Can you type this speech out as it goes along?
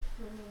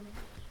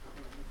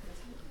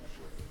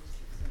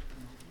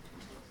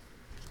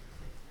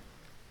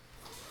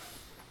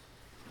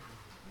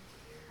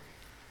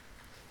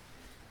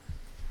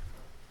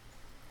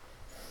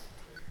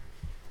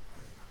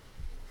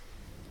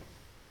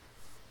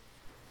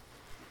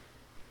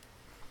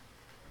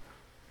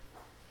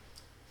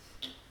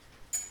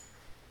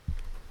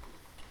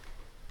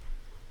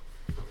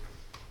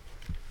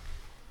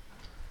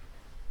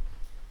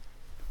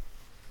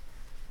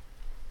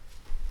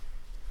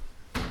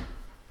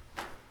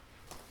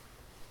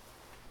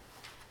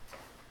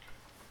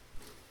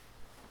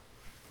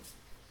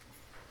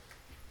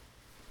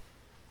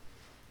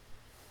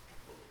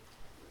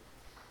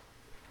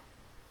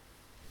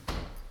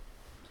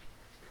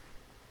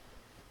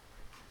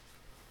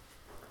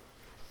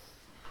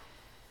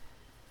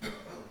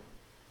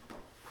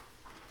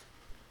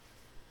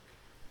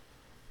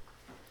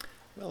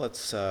Well,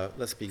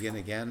 let's begin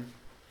again.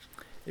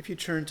 If you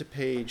turn to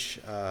page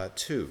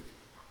 2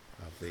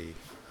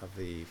 of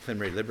the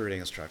Preliminary Liberating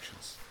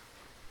Instructions,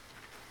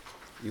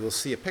 you will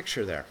see a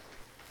picture there.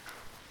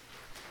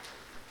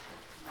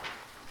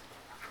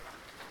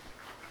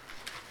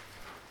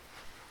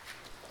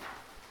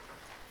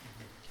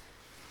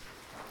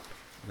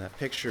 And that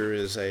picture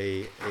is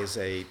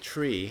a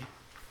tree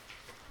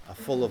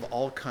full of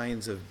all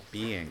kinds of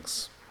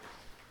beings.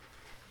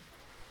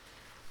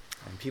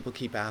 And people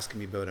keep asking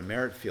me about a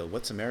merit field.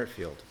 What's a merit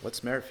field?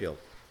 What's merit field?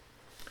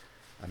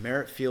 A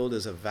merit field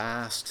is a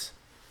vast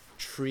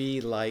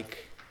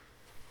tree-like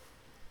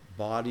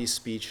body,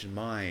 speech, and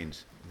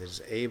mind that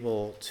is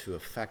able to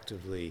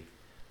effectively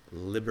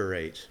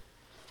liberate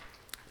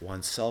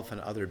oneself and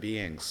other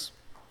beings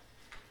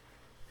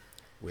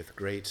with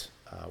great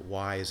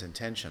wise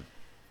intention.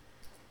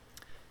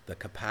 The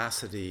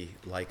capacity,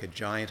 like a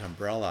giant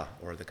umbrella,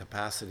 or the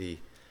capacity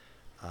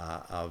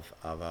of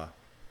a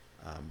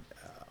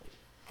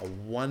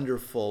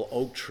wonderful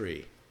oak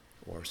tree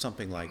or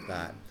something like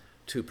that,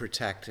 to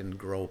protect and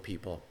grow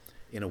people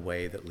in a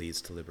way that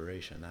leads to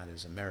liberation. That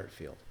is a merit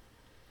field.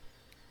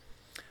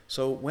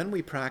 So when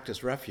we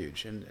practice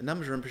refuge, and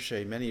Namja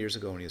Rinpoche many years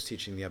ago when he was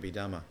teaching the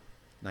Abhidhamma,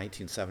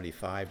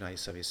 1975,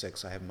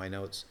 1976, I have in my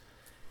notes,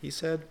 he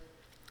said,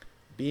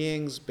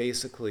 beings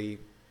basically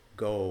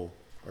go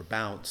or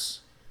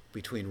bounce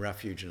between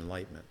refuge and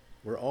enlightenment.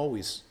 We're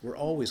always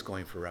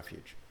going for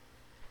refuge.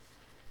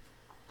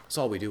 That's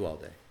all we do all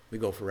day. We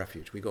go for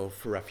refuge. We go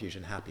for refuge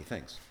in happy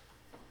things.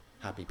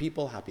 Happy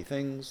people, happy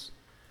things,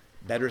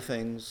 better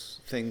things,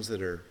 things that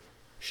are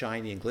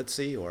shiny and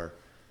glitzy or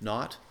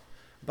not.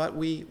 But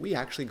we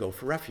actually go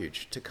for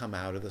refuge to come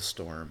out of the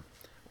storm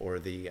or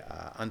the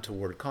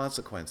untoward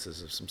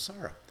consequences of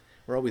samsara.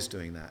 We're always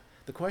doing that.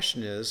 The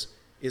question is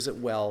it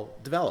well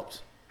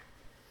developed?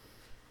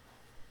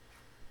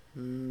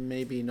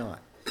 Maybe not.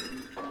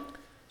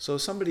 So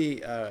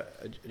somebody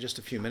just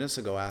a few minutes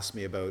ago asked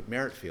me about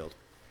merit field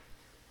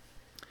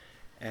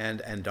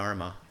and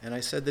Dharma. And I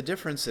said the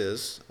difference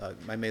is,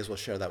 I may as well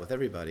share that with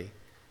everybody,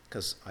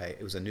 because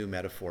it was a new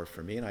metaphor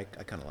for me, and I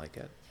kind of like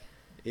it,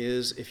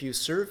 is if you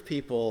serve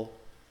people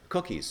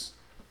cookies,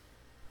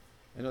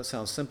 I know it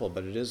sounds simple,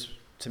 but it is,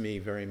 to me,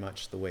 very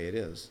much the way it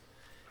is.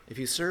 If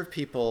you serve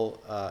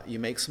people, you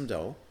make some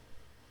dough,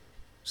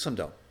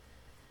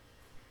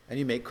 and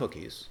you make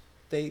cookies.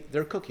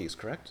 They're cookies,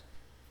 correct?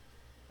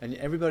 And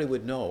everybody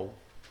would know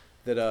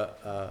that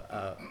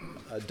a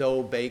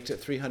dough baked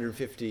at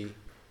 350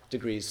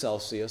 degrees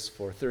Celsius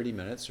for 30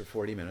 minutes or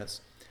 40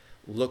 minutes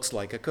looks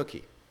like a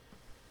cookie.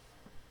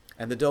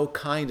 And the dough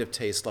kind of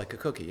tastes like a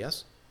cookie,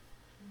 yes?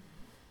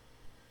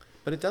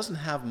 But it doesn't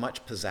have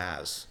much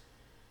pizzazz.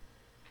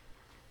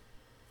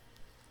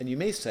 And you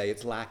may say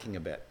it's lacking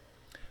a bit.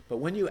 But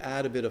when you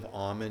add a bit of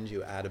almond,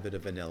 you add a bit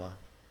of vanilla,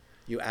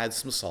 you add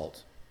some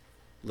salt,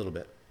 a little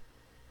bit,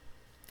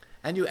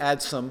 and you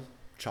add some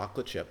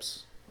chocolate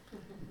chips.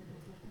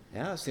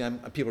 Yeah, see,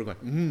 people are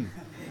going,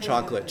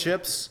 chocolate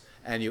chips,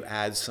 and you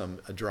add some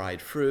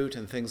dried fruit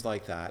and things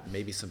like that,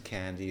 maybe some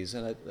candies,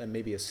 and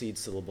maybe a seed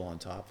syllable on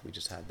top. We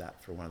just had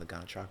that for one of the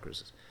Gana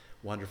chakras. It's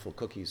wonderful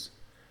cookies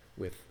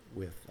with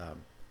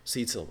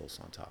seed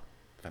syllables on top.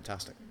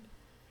 Fantastic.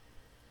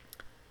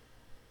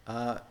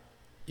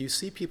 You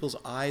see people's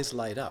eyes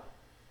light up.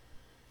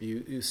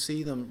 You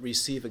see them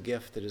receive a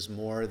gift that is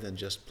more than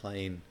just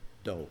plain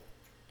dough.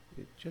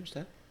 Do you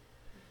understand?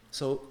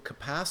 So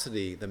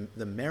capacity,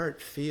 the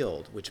merit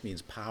field, which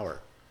means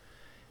power,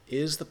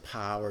 is the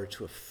power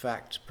to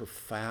effect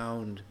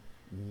profound,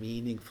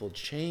 meaningful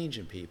change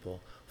in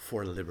people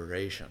for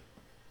liberation.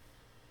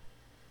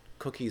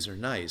 Cookies are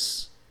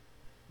nice,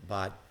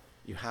 but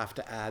you have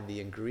to add the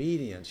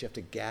ingredients. You have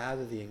to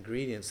gather the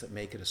ingredients that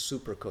make it a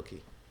super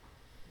cookie.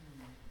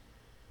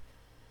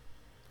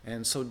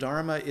 And so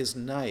Dharma is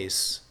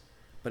nice,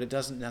 but it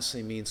doesn't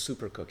necessarily mean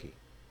super cookie.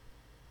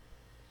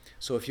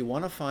 So if you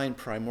want to find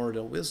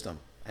primordial wisdom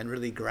and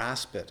really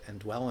grasp it and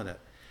dwell in it,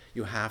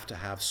 you have to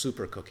have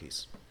super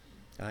cookies.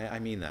 And I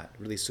mean that,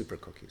 really super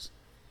cookies.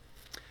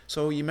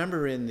 So you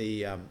remember in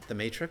the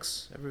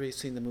Matrix? Everybody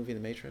seen the movie The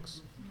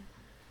Matrix?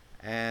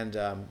 Mm-hmm.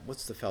 And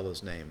what's the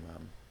fellow's name?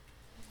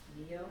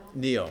 Neo.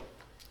 Neo.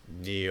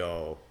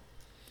 Neo.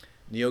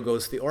 Neo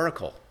goes to the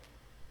oracle.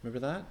 Remember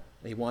that?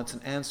 He wants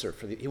an answer.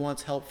 He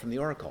wants help from the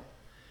oracle.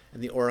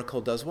 And the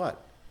oracle does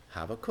what?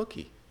 Have a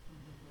cookie.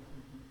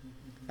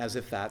 As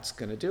if that's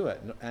going to do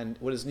it. And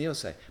what does Neo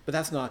say? But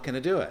that's not going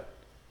to do it.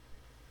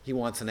 He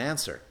wants an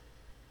answer.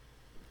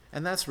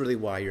 And that's really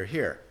why you're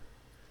here.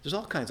 There's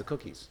all kinds of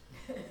cookies.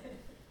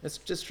 It's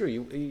just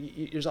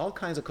true. There's all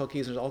kinds of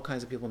cookies. There's all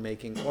kinds of people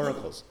making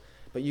oracles.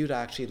 But you'd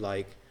actually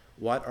like,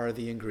 what are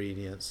the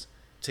ingredients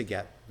to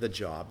get the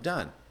job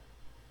done?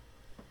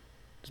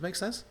 Does it make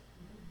sense?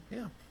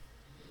 Yeah.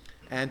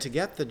 And to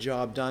get the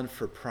job done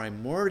for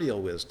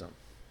primordial wisdom,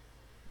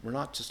 we're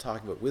not just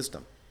talking about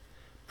wisdom.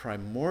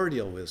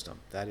 Primordial wisdom,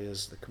 that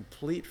is the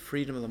complete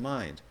freedom of the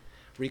mind,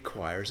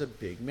 requires a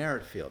big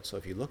merit field. So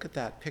if you look at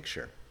that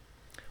picture,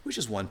 which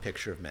is one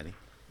picture of many,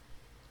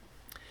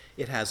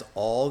 it has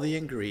all the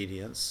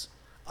ingredients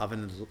of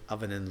an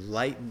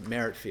enlightened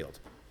merit field.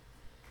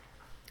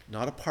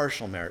 Not a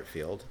partial merit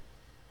field,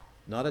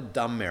 not a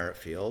dumb merit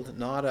field,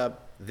 not a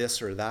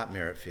this or that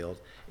merit field.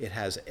 It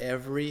has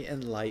every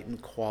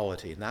enlightened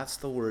quality, and that's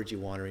the word you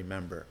want to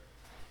remember.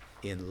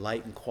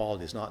 Enlightened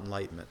qualities, not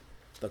enlightenment,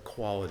 the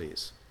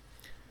qualities.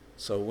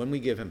 So when we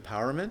give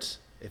empowerment,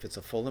 if it's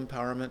a full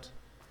empowerment,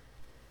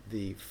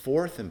 the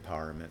fourth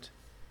empowerment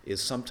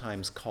is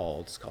sometimes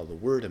called, it's called the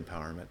word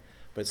empowerment,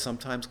 but it's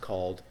sometimes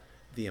called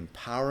the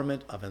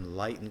empowerment of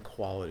enlightened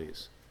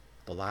qualities,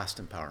 the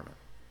last empowerment.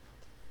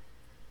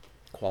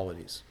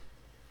 Qualities.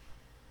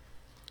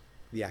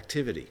 The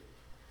activity.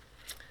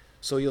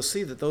 So you'll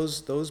see that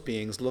those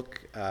beings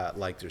look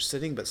like they're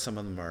sitting, but some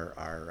of them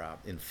are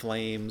in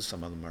flames,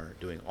 some of them are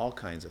doing all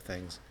kinds of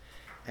things.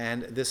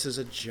 And this is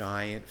a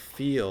giant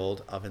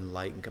field of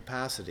enlightened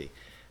capacity.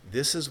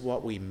 This is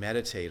what we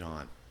meditate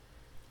on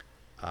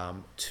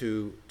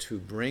to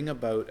bring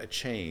about a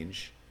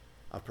change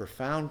of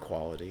profound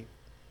quality,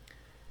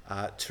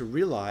 to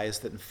realize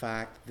that in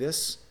fact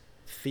this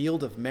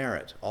field of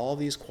merit, all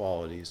these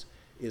qualities,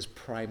 is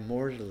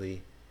primordially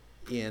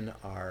in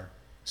our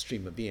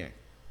stream of being.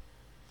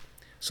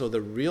 So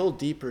the real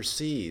deeper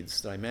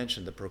seeds that I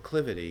mentioned, the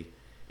proclivity,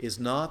 is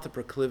not the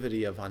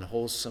proclivity of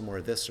unwholesome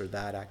or this or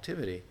that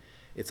activity.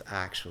 It's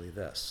actually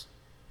this,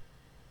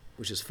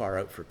 which is far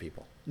out for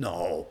people.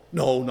 No,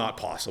 not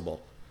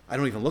possible. I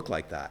don't even look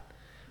like that.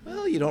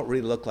 Well, you don't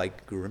really look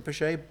like Guru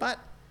Rinpoche, but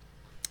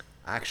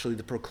actually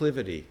the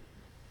proclivity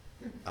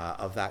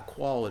of that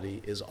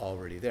quality is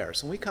already there.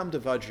 So when we come to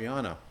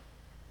Vajrayana,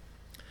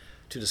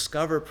 to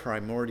discover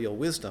primordial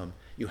wisdom,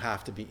 you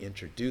have to be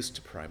introduced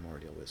to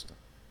primordial wisdom.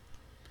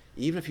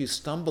 Even if you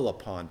stumble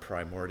upon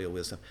primordial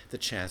wisdom, the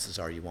chances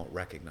are you won't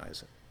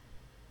recognize it.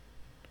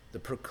 The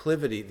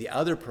proclivity, the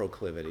other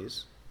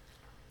proclivities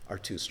are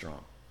too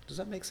strong. Does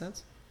that make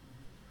sense?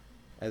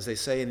 As they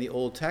say in the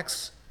old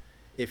texts,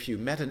 if you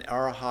met an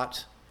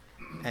arahat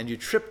and you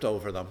tripped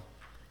over them,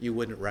 you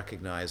wouldn't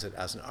recognize it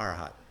as an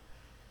arahat,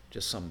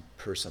 just some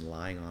person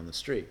lying on the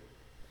street.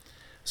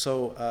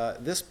 So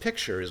this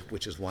picture,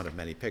 which is one of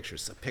many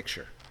pictures, a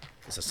picture,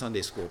 it's a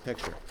Sunday school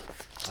picture,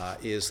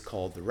 is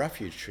called the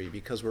refuge tree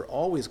because we're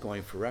always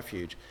going for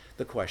refuge.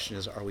 The question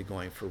is, are we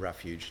going for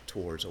refuge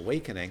towards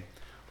awakening,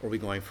 or are we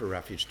going for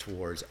refuge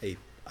towards a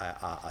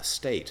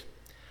state?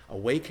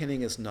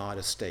 Awakening is not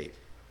a state.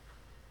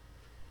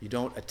 You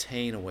don't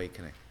attain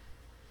awakening.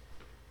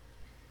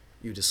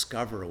 You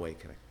discover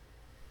awakening.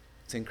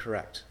 It's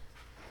incorrect.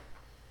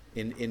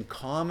 In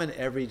common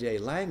everyday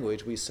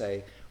language, we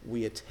say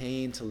we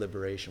attain to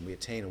liberation, we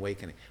attain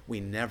awakening.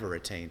 We never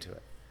attain to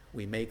it.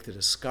 We make the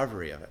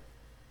discovery of it.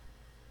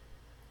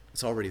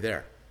 It's already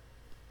there.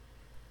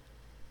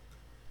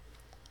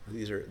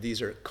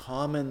 These are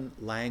common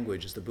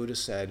language, as the Buddha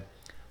said,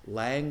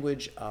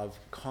 language of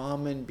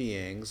common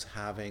beings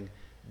having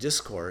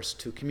discourse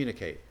to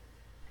communicate.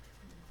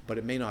 But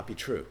it may not be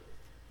true.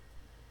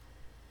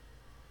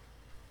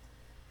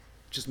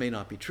 It just may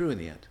not be true in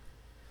the end.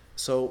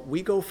 So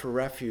we go for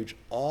refuge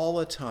all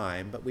the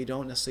time, but we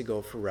don't necessarily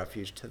go for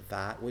refuge to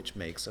that which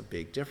makes a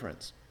big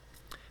difference.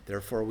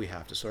 Therefore, we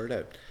have to sort it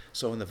out.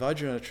 So in the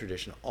Vajrayana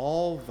tradition,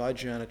 all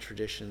Vajrayana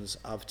traditions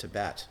of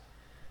Tibet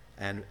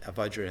and a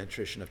Vajrayana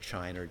tradition of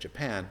China or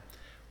Japan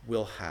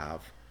will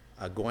have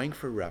a going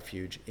for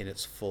refuge in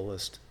its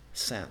fullest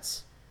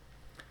sense.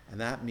 And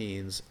that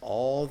means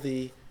all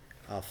the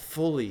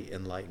fully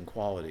enlightened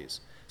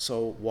qualities.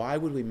 So why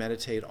would we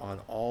meditate on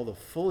all the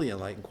fully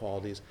enlightened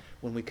qualities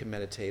when we can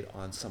meditate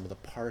on some of the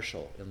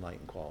partial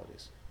enlightened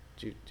qualities?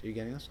 Are you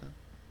getting this now?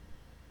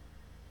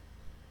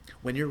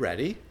 When you're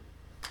ready,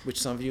 which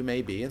some of you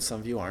may be and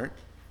some of you aren't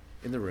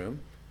in the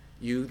room,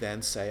 you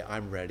then say,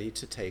 I'm ready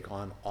to take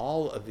on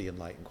all of the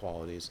enlightened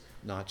qualities,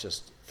 not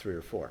just 3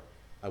 or 4.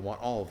 I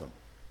want all of them.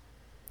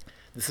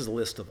 This is a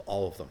list of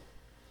all of them.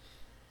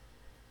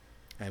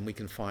 And we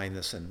can find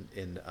this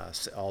in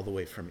all the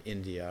way from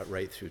India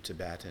right through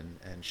Tibet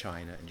and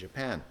China and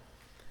Japan.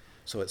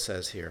 So it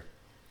says here,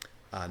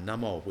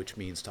 Namo, which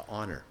means to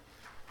honor.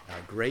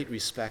 Great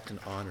respect and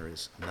honor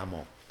is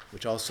Namo,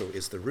 which also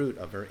is the root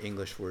of our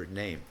English word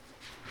name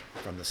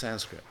from the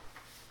Sanskrit.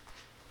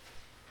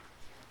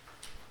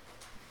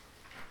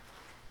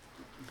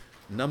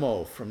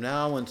 Namo, from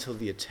now until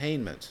the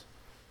attainment,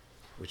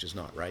 which is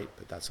not right,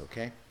 but that's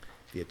okay,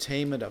 the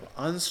attainment of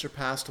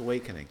unsurpassed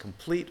awakening,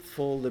 complete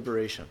full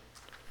liberation.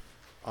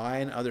 I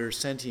and other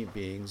sentient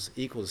beings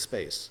equal to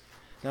space.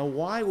 Now,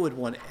 why would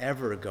one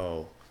ever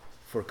go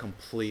for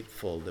complete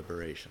full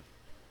liberation?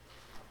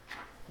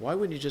 Why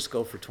wouldn't you just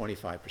go for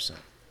 25%?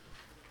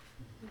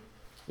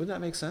 Wouldn't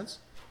that make sense?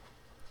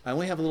 I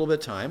only have a little bit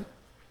of time.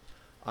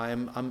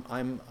 I'm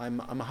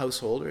a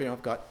householder. You know,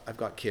 I've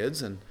got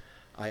kids and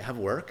I have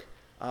work.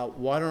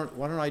 Why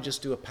don't I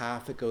just do a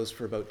path that goes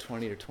for about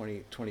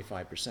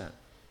 25%?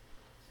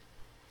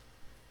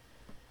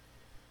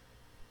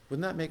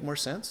 Wouldn't that make more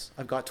sense?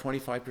 I've got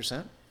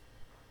 25%.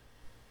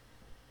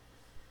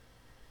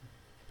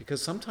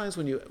 Because sometimes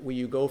when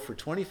you go for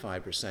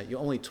 25%, you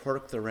only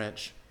torque the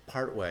wrench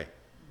part way.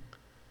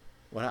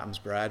 What happens,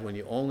 Brad, when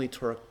you only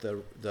torque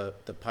the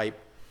pipe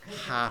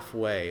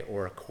halfway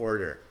or a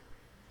quarter,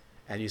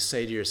 and you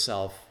say to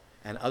yourself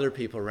and other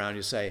people around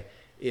you say,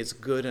 it's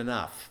good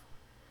enough?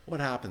 What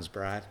happens,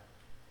 Brad?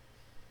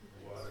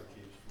 The water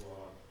keeps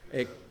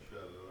flowing. Shut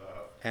it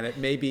off. And it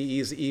may be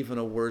even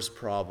a worse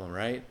problem,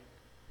 right?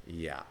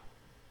 Yeah.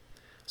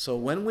 So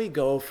when we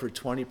go for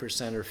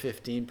 20% or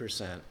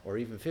 15% or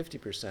even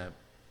 50%,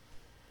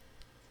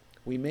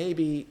 we may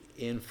be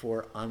in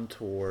for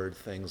untoward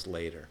things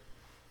later.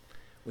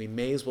 We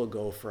may as well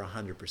go for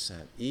 100%.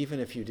 Even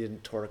if you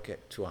didn't torque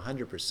it to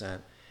 100%,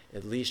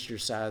 at least you're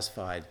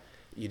satisfied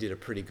you did a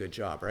pretty good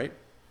job, right?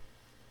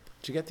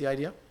 Did you get the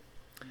idea?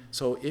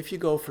 So if you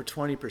go for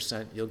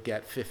 20%, you'll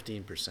get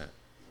 15%.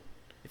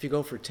 If you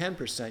go for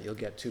 10%, you'll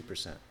get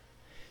 2%.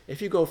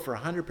 If you go for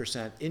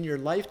 100%, in your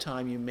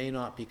lifetime, you may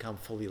not become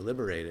fully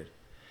liberated.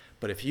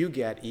 But if you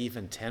get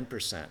even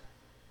 10%,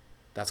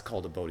 that's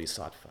called a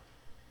bodhisattva.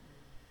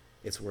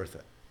 It's worth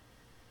it.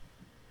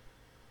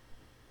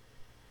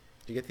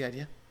 Do you get the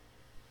idea?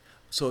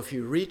 So if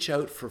you reach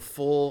out for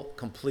full,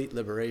 complete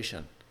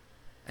liberation,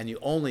 and you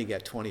only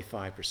get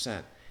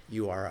 25%,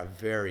 you are a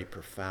very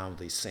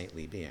profoundly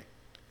saintly being.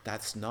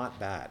 That's not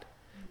bad.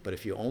 But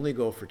if you only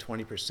go for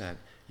 20%,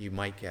 you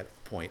might get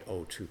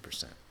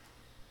 0.02%.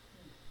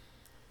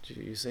 Do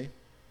you see?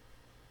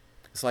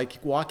 It's like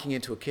walking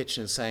into a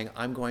kitchen and saying,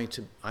 I'm going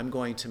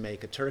to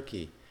make a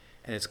turkey,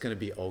 and it's going to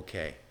be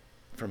okay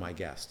for my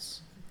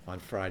guests on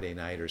Friday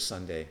night or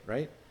Sunday,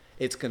 right?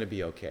 It's going to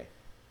be okay.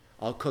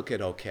 I'll cook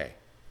it okay.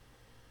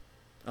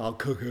 I'll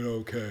cook it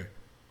okay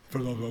for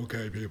those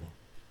okay people.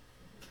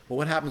 But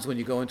what happens when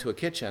you go into a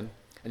kitchen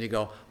and you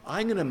go,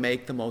 I'm going to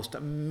make the most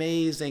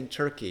amazing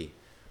turkey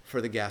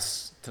for the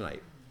guests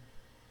tonight.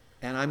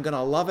 And I'm going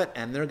to love it,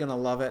 and they're going to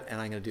love it,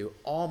 and I'm going to do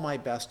all my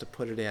best to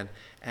put it in.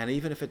 And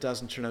even if it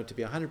doesn't turn out to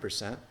be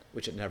 100%,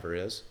 which it never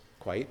is,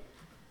 quite,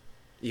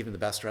 even the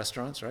best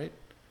restaurants, right?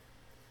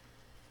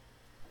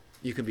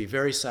 You can be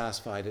very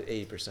satisfied at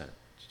 80%. Did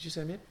you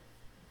say me?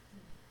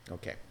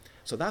 Okay.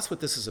 So that's what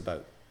this is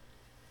about.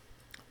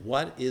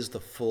 What is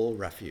the full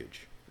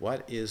refuge?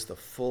 What is the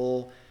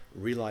full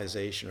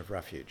realization of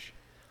refuge?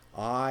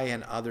 I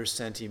and other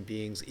sentient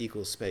beings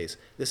equal space.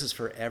 This is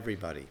for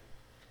everybody.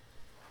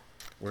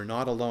 We're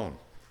not alone.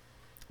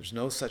 There's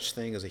no such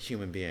thing as a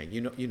human being.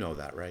 You know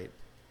that, right?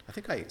 I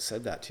think I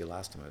said that to you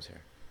last time I was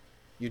here.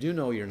 You do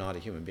know you're not a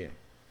human being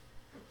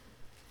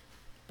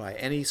by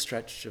any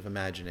stretch of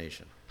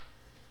imagination.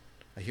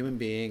 A human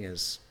being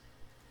is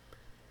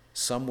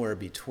somewhere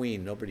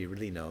between, nobody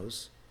really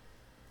knows,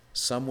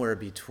 somewhere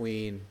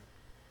between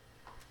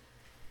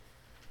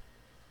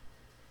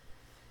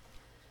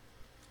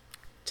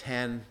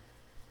 10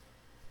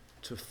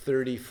 to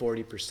 30,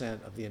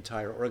 40% of the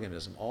entire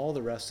organism. All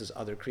the rest is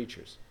other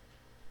creatures.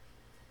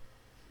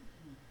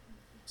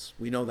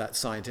 We know that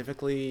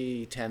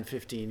scientifically, 10,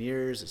 15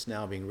 years. It's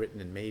now being written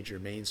in major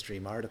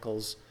mainstream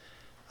articles.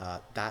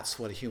 That's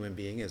what a human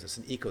being is. It's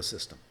an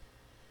ecosystem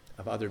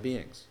of other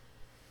beings.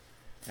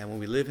 And when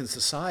we live in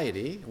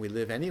society, we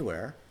live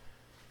anywhere,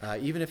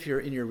 even if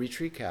you're in your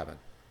retreat cabin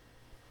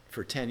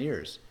for 10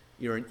 years,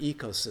 you're an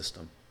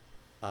ecosystem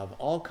of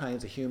all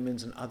kinds of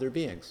humans and other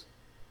beings.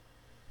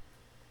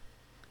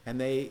 And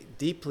they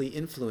deeply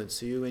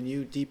influence you, and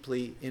you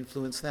deeply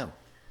influence them.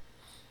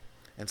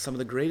 And some of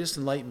the greatest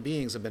enlightened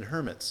beings have been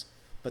hermits,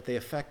 but they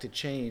affected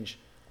change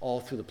all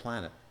through the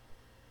planet.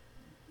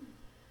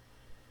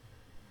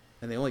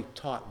 And they only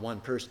taught one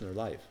person their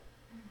life.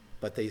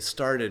 But they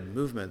started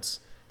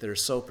movements that are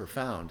so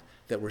profound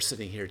that we're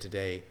sitting here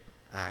today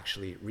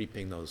actually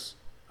reaping those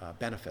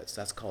benefits.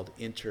 That's called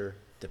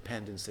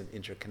interdependence and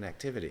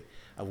interconnectivity,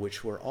 of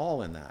which we're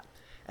all in that.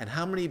 And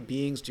how many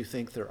beings do you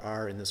think there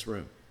are in this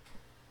room?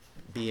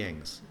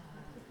 Beings.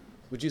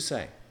 Would you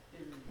say?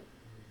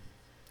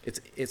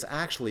 It's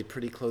actually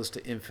pretty close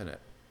to infinite,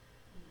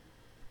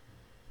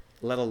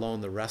 let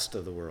alone the rest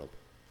of the world.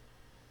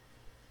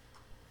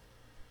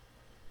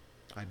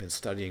 I've been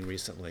studying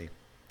recently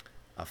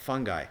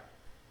fungi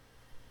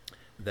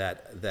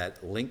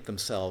that link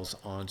themselves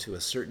onto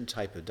a certain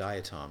type of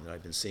diatom that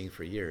I've been seeing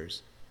for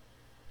years,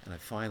 and I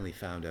finally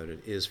found out it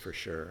is for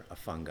sure a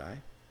fungi.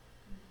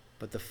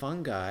 But the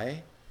fungi,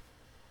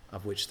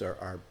 of which there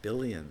are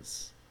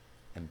billions,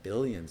 and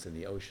billions in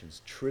the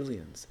oceans,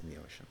 trillions in the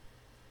ocean,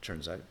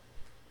 turns out,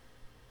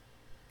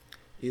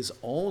 is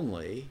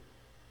only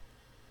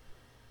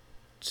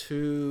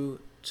 2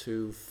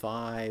 to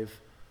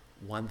 5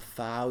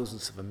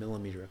 1,000ths of a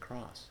millimeter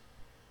across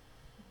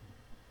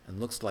and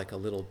looks like a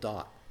little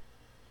dot.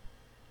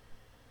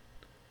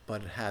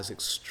 But it has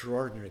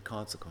extraordinary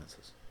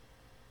consequences.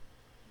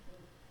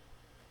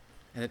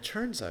 And it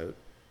turns out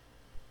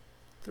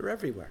they're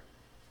everywhere.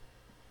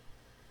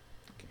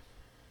 Okay.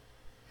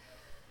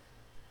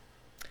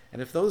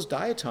 And if those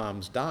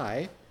diatoms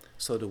die,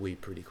 so do we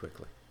pretty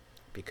quickly,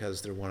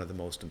 because they're one of the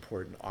most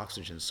important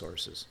oxygen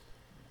sources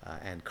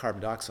and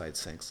carbon dioxide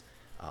sinks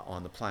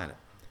on the planet,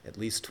 at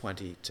least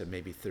 20 to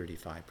maybe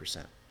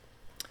 35%.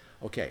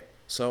 Okay,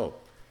 so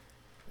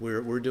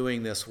we're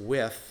doing this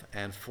with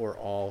and for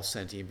all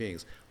sentient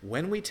beings.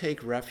 When we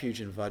take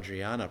refuge in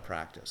Vajrayana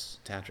practice,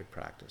 tantric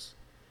practice,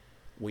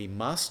 we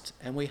must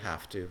and we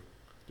have to,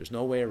 there's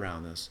no way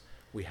around this,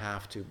 we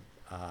have to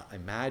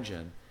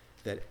imagine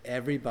that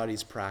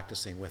everybody's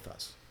practicing with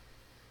us.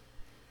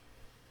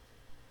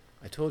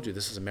 I told you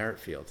this is a merit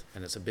field,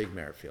 and it's a big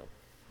merit field.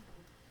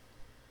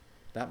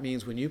 That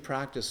means when you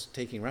practice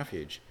taking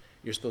refuge,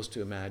 you're supposed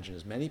to imagine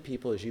as many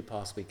people as you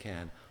possibly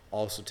can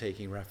also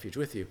taking refuge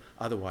with you.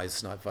 Otherwise,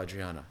 it's not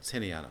Vajrayana, it's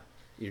Hinayana.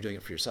 You're doing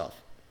it for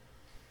yourself.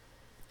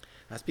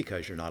 That's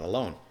because you're not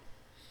alone.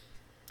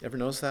 Ever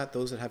notice that?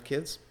 Those that have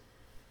kids?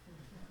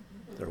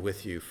 They're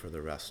with you for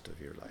the rest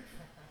of your life.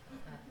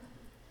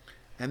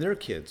 And their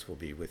kids will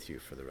be with you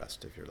for the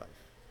rest of your life.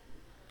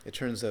 It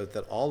turns out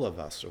that all of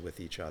us are with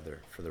each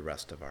other for the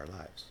rest of our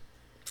lives.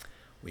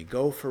 We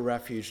go for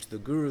refuge to the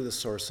Guru, the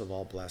source of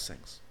all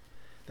blessings.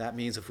 That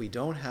means if we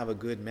don't have a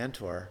good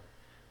mentor,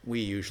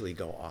 we usually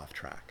go off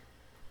track.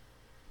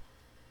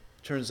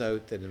 Turns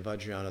out that in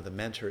Vajrayana, the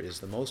mentor is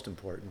the most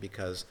important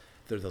because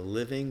they're the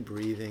living,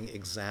 breathing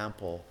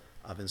example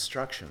of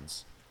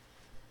instructions,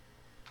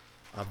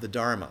 of the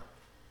Dharma.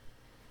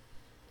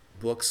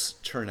 Books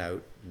turn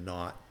out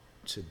not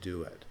to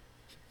do it.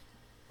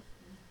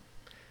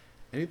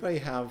 Anybody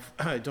have,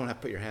 don't have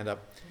to put your hand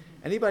up,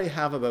 anybody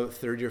have about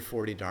 30 or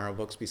 40 Dharma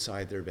books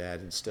beside their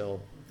bed and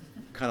still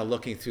kind of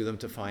looking through them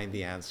to find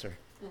the answer?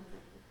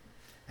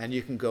 And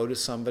you can go to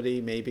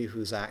somebody maybe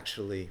who's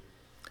actually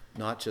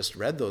not just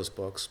read those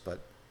books,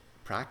 but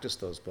practiced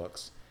those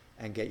books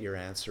and get your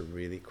answer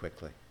really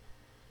quickly.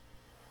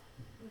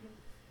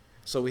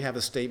 So we have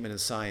a statement in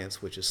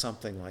science which is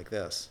something like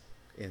this.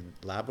 In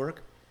lab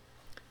work,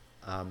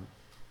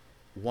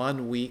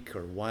 1 week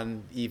or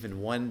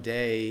even one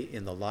day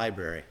in the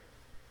library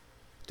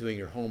doing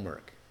your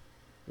homework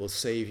will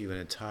save you an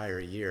entire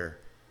year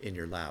in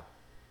your lab.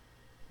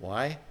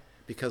 Why?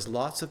 Because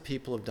lots of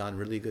people have done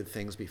really good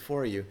things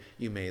before you.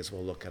 You may as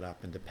well look it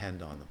up and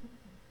depend on them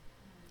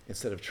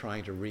instead of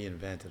trying to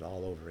reinvent it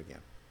all over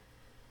again.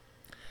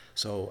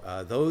 So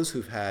those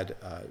who've had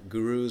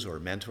gurus or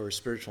mentors,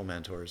 spiritual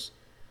mentors,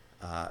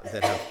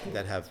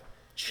 that have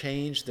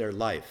changed their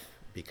life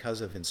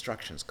because of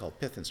instructions called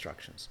pith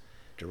instructions,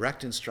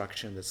 direct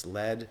instruction that's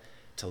led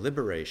to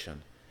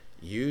liberation,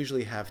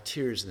 usually have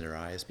tears in their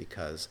eyes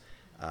because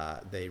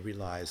they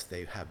realize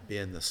they have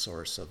been the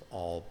source of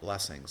all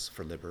blessings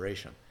for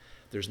liberation.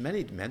 There's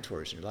many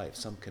mentors in your life.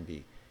 Some can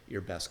be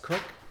your best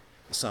cook,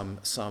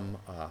 some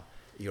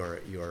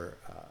your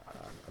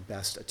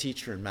best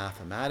teacher in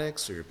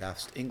mathematics, or your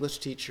best English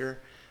teacher,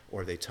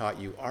 or they taught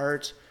you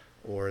art,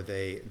 or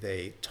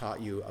they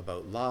taught you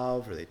about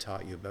love, or they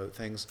taught you about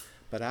things.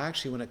 But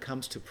actually, when it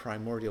comes to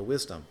primordial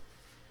wisdom,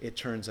 it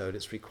turns out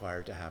it's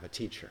required to have a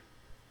teacher.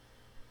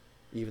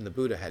 Even the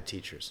Buddha had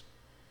teachers.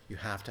 You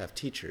have to have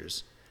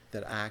teachers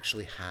that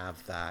actually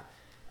have that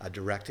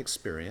direct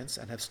experience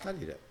and have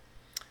studied it.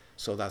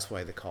 So that's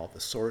why they call it the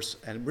source.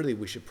 And really,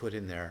 we should put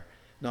in there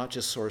not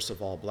just source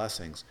of all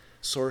blessings,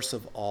 source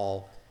of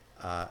all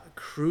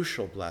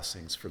crucial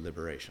blessings for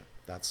liberation.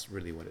 That's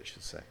really what it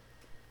should say.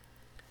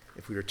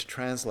 If we were to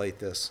translate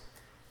this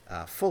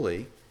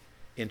fully,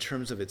 in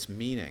terms of its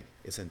meaning,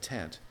 its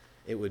intent,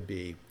 it would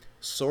be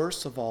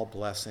source of all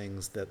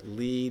blessings that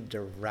lead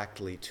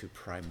directly to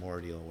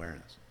primordial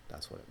awareness.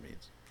 That's what it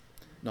means.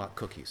 Not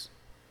cookies.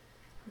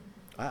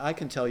 I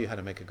can tell you how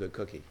to make a good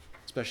cookie,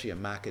 especially a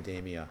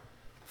macadamia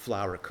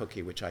flour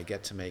cookie, which I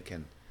get to make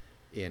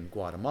in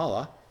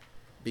Guatemala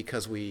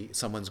because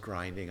someone's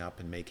grinding up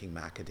and making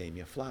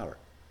macadamia flour.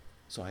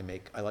 So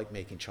I like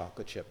making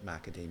chocolate chip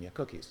macadamia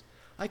cookies.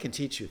 I can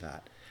teach you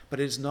that, but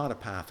it is not a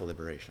path of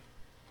liberation.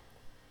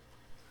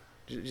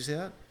 Did you see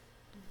that?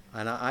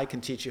 And I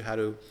can teach you how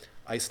to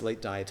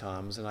isolate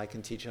diatoms, and I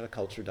can teach you how to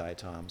culture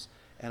diatoms,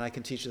 and I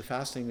can teach you the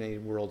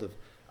fascinating world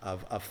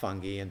of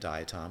fungi and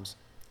diatoms.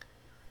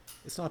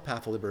 It's not a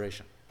path of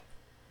liberation.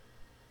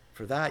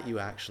 For that, you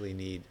actually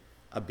need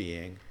a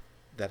being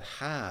that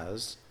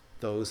has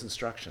those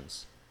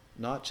instructions,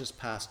 not just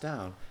passed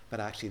down, but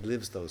actually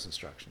lives those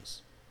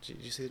instructions. Did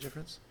you see the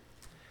difference?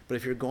 But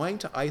if you're going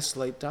to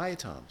isolate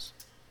diatoms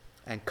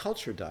and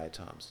culture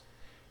diatoms,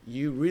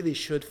 you really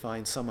should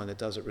find someone that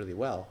does it really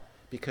well,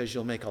 because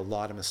you'll make a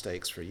lot of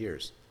mistakes for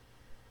years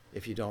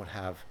if you don't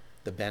have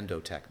the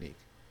bendo technique.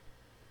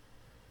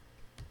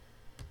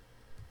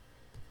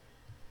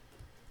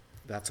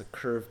 that's a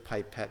curved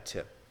pipette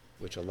tip,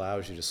 which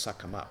allows you to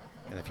suck them up.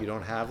 And if you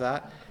don't have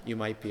that, you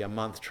might be a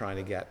month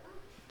trying to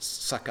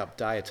suck up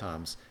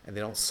diatoms, and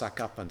they don't suck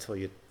up until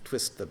you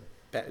twist the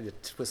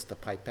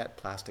pipette,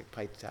 plastic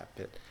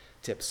pipette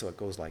tip, so it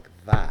goes like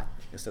that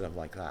instead of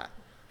like that.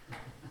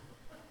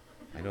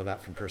 I know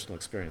that from personal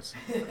experience.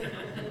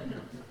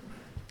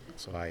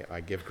 So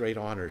I give great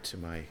honor to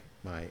my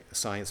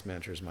science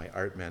mentors, my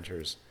art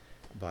mentors,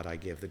 but I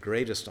give the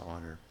greatest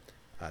honor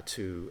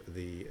to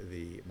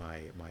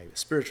my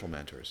spiritual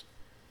mentors,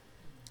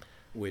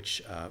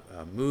 which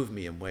move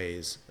me in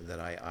ways that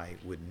I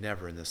would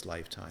never in this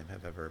lifetime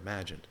have ever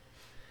imagined.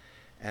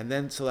 And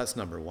then, so that's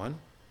number one.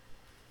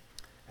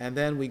 And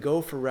then we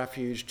go for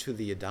refuge to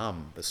the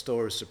Yidam,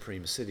 bestower of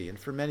supreme city. And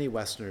for many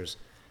Westerners,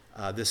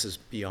 this is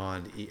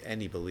beyond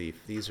any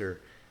belief. These are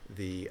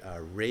the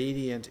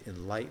radiant,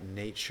 enlightened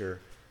nature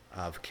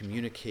of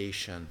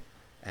communication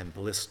and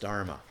bliss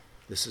Dharma.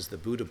 This is the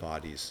Buddha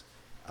bodies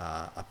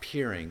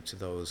appearing to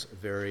those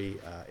very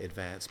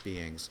advanced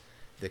beings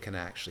that can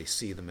actually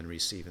see them and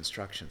receive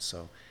instructions.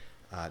 So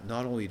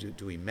not only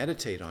do we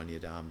meditate on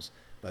Yidams,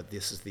 but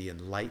this is the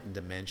enlightened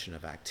dimension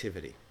of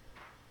activity.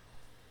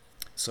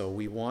 So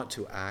we want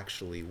to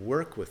actually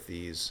work with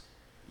these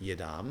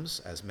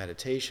Yidams as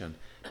meditation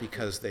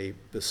because they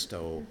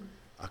bestow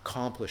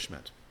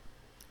accomplishment.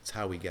 It's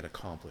how we get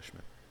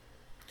accomplishment.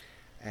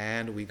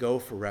 And we go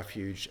for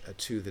refuge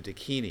to the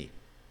Dakini,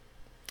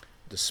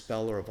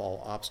 dispeller of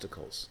all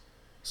obstacles.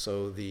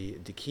 So the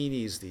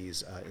Dakinis,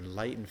 these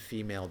enlightened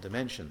female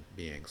dimension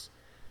beings,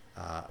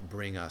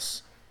 bring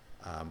us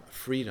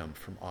freedom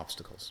from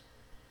obstacles.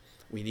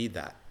 We need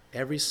that.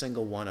 Every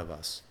single one of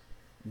us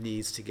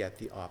needs to get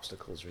the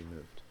obstacles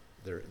removed.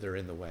 They're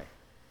in the way.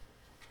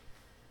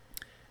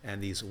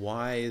 And these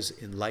wise,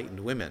 enlightened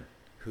women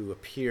who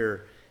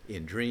appear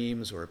in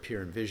dreams or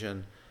appear in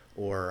vision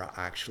or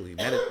actually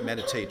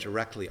meditate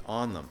directly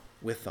on them,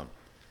 with them,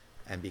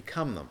 and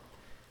become them,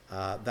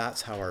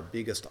 that's how our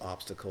biggest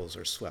obstacles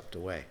are swept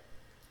away.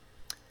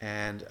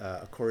 And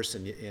of course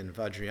in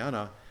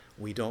Vajrayana,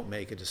 we don't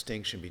make a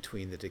distinction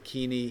between the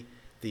Dakini,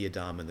 the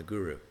Yidam, and the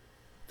Guru.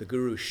 The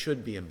Guru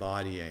should be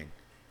embodying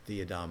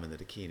the Yidam and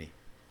the Dakini.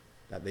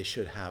 That they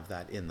should have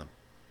that in them.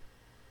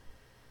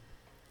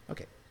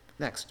 Okay,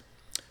 next.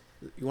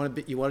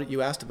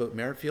 You asked about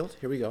merit field?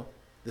 Here we go.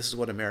 This is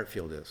what a merit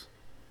field is.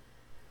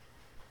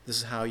 This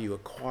is how you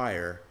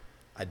acquire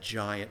a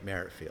giant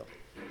merit field.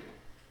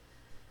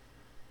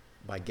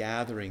 By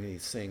gathering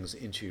these things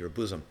into your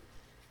bosom.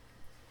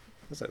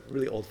 That's a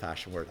really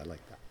old-fashioned word. I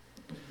like that.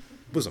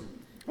 Bosom.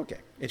 Okay,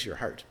 into your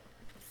heart.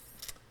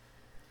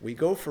 We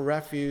go for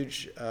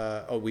refuge.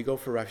 We go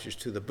for refuge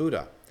to the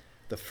Buddha,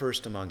 the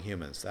first among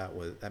humans.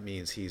 That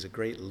means he's a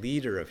great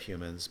leader of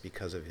humans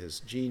because of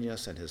his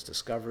genius and his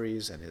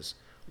discoveries and his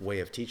way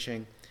of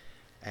teaching.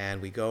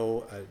 And we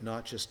go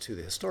not just to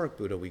the historic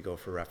Buddha. We go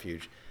for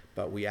refuge,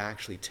 but we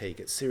actually take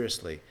it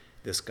seriously.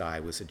 This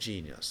guy was a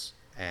genius,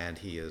 and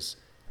he has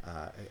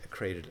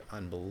created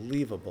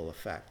unbelievable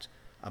effect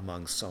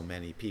among so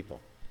many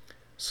people.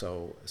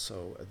 So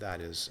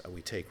that is,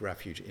 we take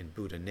refuge in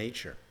Buddha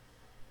nature,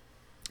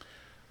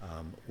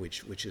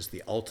 which is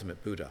the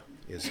ultimate Buddha,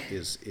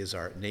 is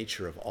our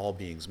nature of all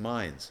beings'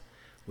 minds.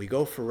 We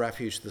go for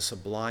refuge to the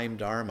sublime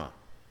Dharma,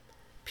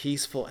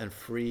 peaceful and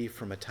free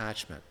from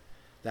attachment.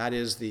 That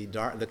is the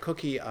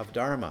cookie of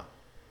Dharma.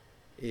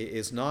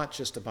 Is not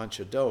just a bunch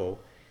of dough.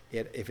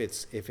 If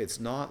it's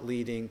not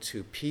leading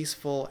to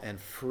peaceful and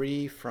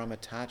free from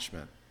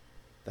attachment,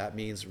 that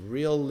means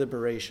real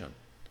liberation.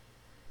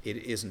 It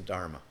isn't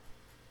Dharma.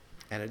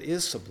 And it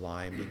is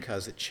sublime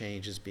because it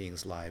changes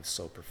beings' lives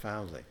so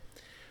profoundly.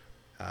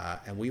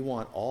 And we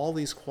want all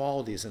these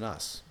qualities in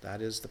us.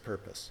 That is the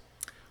purpose.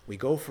 We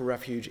go for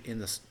refuge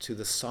to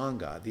the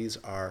Sangha. These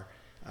are,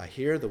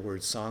 here the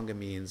word Sangha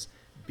means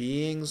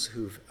beings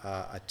who've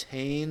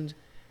attained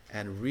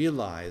and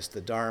realized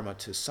the Dharma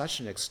to such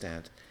an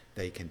extent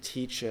they can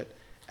teach it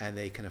and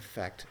they can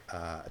affect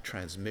a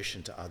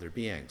transmission to other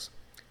beings,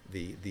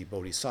 the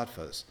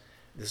bodhisattvas.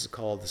 This is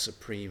called the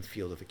supreme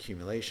field of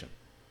accumulation.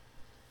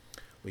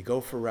 We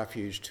go for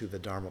refuge to the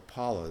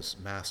Dharmapalas,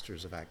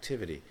 masters of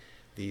activity.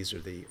 These are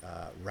the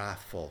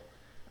wrathful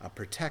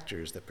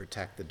protectors that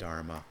protect the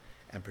Dharma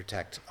and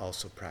protect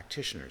also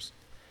practitioners.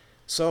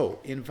 So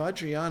in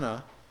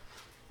Vajrayana,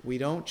 we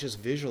don't just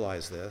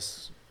visualize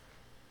this.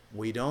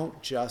 We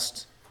don't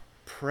just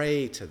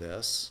pray to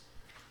this.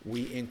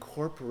 We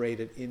incorporate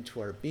it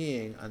into our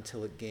being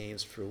until it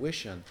gains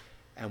fruition,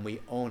 and we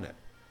own it.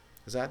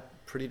 Is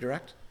that pretty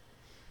direct?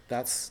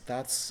 That's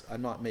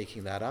I'm not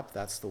making that up.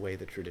 That's the way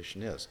the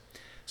tradition is.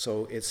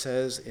 So it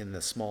says in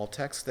the small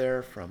text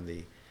there from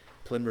the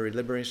Preliminary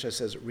Liberation, it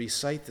says,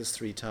 recite this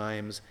 3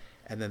 times,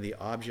 and then the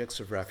objects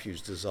of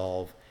refuge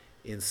dissolve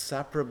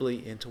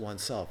inseparably into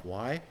oneself.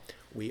 Why?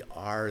 We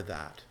are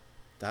that.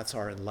 That's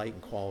our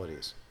enlightened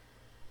qualities.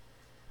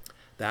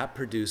 That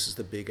produces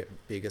the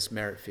biggest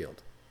merit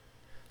field.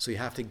 So you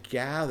have to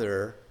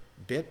gather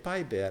bit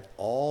by bit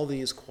all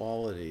these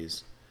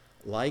qualities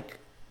like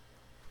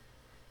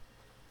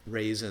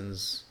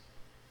raisins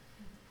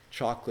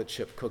chocolate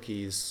chip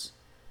cookies,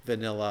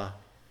 vanilla.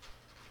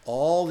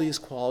 All these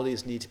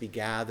qualities need to be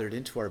gathered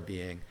into our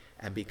being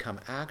and become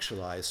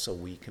actualized so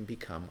we can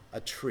become a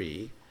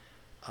tree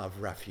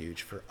of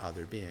refuge for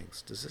other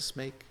beings. Does this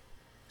make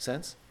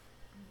sense?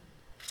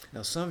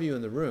 Now, some of you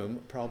in the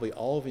room, probably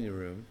all of you in the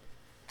room,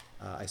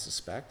 I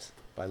suspect,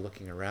 by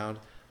looking around,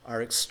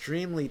 are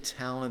extremely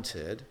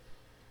talented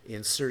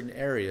in certain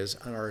areas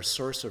and are a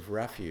source of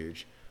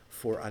refuge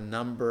for a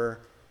number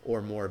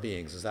or more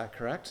beings. Is that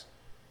correct?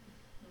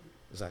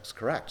 That's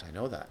correct. I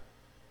know that.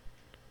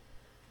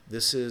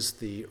 This is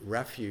the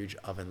refuge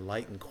of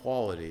enlightened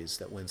qualities,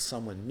 that when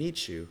someone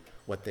meets you,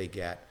 what they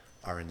get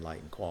are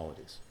enlightened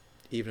qualities,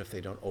 even if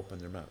they don't open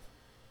their mouth.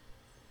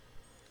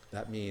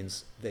 That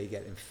means they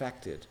get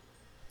infected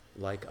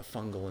like a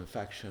fungal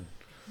infection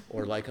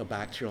or like a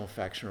bacterial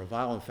infection or a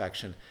viral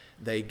infection.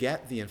 They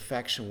get the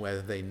infection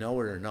whether they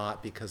know it or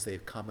not because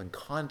they've come in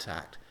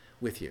contact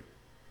with you.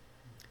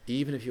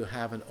 Even if you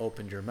haven't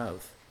opened your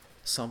mouth,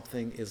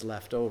 something is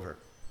left over.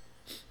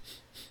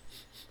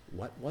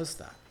 What was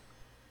that?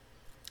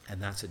 And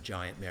that's a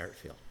giant merit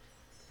field.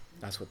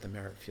 That's what the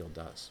merit field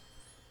does.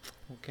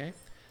 Okay?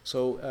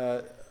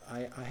 So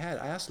I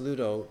asked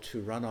Ludo to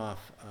run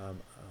off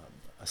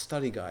a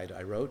study guide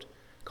I wrote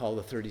called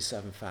The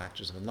 37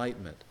 Factors of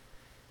Enlightenment.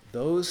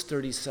 Those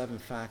 37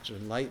 factors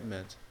of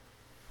enlightenment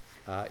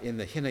in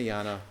the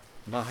Hinayana,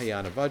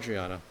 Mahayana,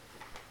 Vajrayana,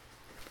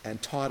 and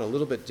taught a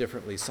little bit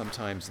differently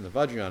sometimes in the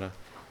Vajrayana,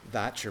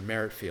 that's your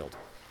merit field.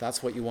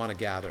 That's what you want to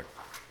gather.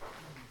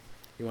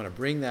 You want to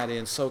bring that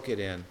in, soak it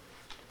in,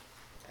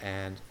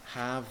 and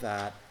have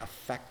that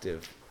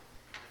effective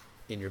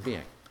in your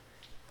being.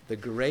 The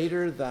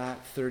greater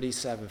that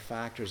 37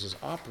 factors is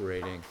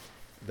operating,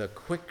 the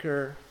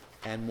quicker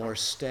and more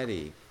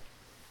steady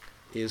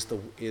is the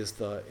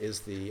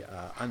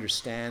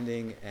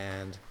understanding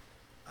and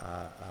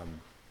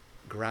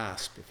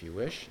grasp, if you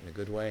wish, in a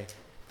good way,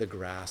 the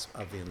grasp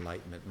of the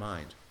enlightenment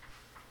mind.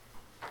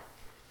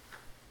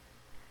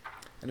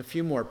 And a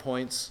few more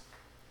points.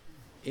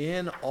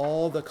 In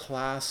all the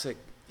classic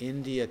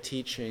India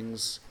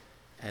teachings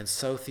and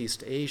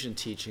Southeast Asian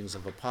teachings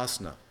of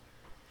Vipassana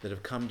that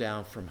have come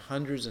down from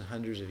hundreds and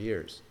hundreds of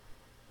years,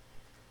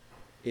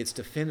 it's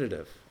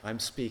definitive. I'm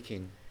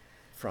speaking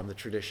from the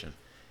tradition.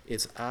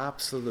 It's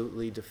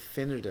absolutely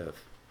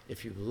definitive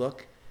if you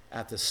look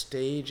at the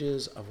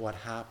stages of what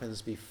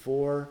happens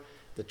before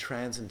the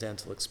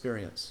transcendental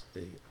experience,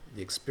 the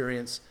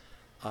experience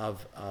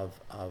of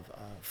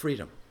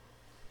freedom,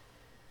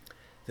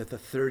 that the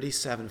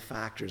 37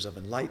 factors of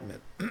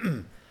enlightenment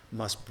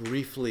must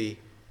briefly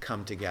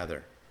come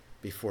together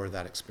before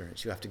that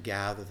experience. You have to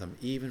gather them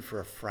even for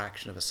a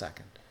fraction of a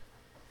second,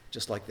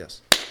 just like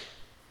this,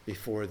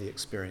 before the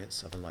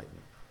experience of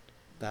enlightenment.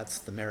 That's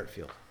the merit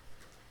field.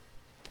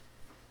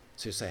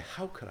 So you say,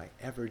 how could I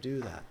ever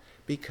do that?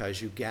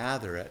 Because you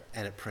gather it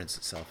and it prints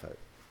itself out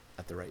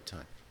at the right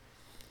time.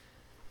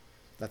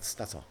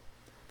 That's all.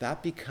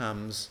 That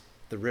becomes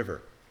the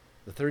river.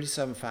 The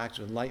 37 factors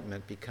of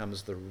enlightenment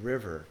becomes the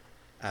river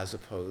as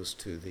opposed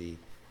to the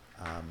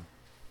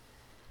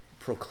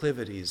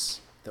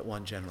proclivities that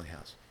one generally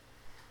has.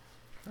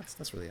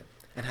 That's really it.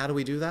 And how do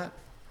we do that?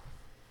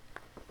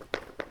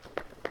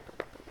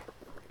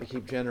 We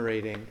keep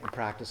generating and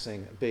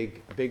practicing a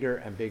bigger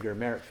and bigger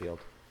merit field,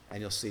 and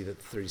you'll see that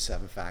the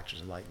 37 factors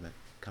of enlightenment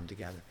come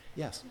together.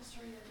 Yes? I'm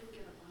sorry, I didn't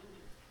get a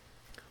binder.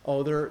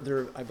 Oh,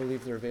 they're I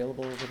believe they're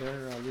available over there,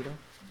 Ludo?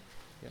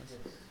 Yes.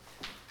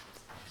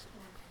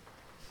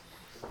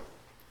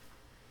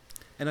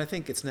 And I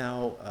think it's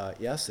now,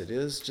 yes, it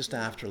is just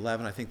after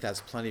 11. I think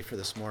that's plenty for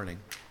this morning,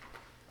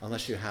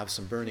 unless you have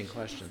some burning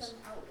questions. Some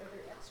out. Are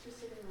there extras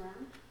sitting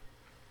around?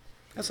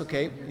 That's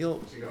okay.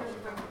 Oh,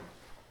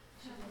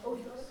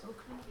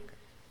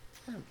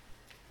 Yeah.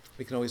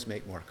 We can always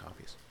make more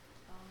copies.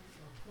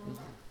 Well,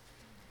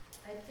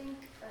 I think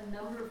a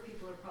number of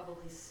people are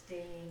probably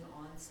staying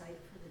on site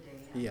for the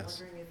day. I'm Yes.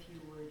 wondering if you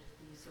would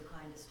be so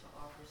kind as to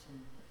offer some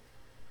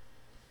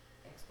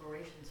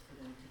explorations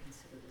for them to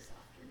consider this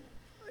afternoon.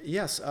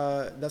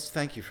 Yes,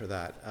 thank you for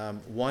that.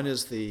 One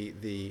is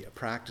the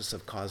practice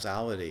of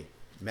causality,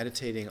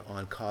 meditating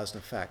on cause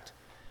and effect,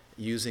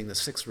 using the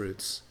 6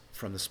 roots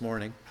from this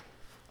morning.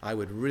 I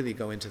would really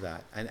go into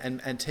that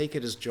and take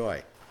it as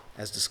joy,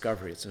 as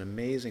discovery. It's an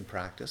amazing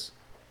practice.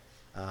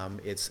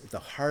 It's the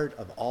heart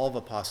of all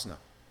Vipassana.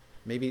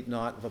 Maybe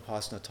not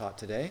Vipassana taught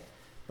today,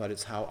 but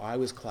it's how I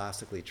was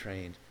classically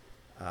trained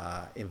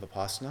in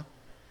Vipassana,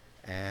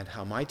 and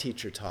how my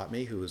teacher taught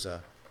me, who was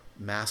a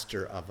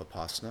master of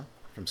Vipassana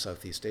from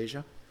Southeast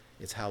Asia.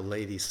 It's how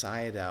Lady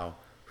Sayadaw,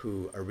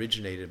 who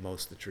originated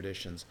most of the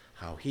traditions,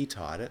 how he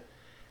taught it.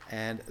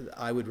 And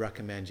I would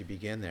recommend you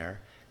begin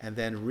there, and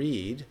then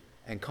read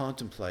and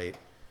contemplate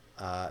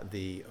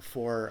the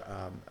 4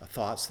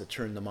 thoughts that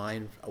turn the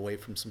mind away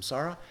from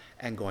samsara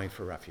and going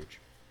for refuge.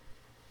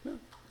 Well,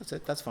 that's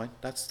it. That's fine.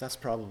 That's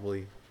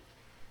probably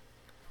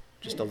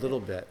just a little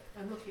bit.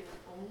 I'm looking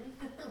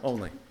at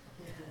Only.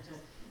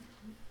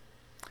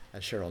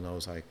 As Cheryl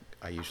knows,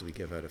 I usually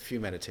give out a few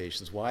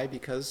meditations. Why?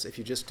 Because if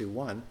you just do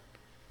one,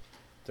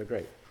 they're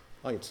great.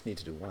 Oh, you just need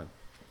to do one.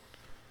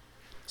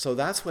 So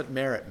that's what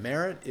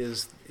merit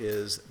is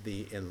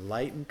the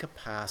enlightened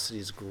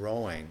capacities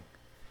growing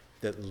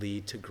that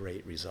lead to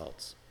great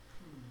results.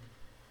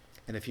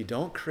 And if you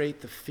don't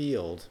create the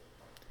field,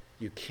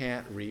 you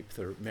can't reap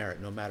the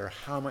merit, no matter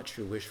how much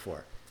you wish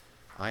for.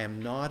 I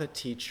am not a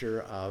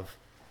teacher of,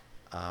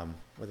 what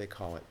do they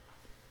call it?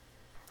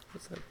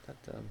 What's that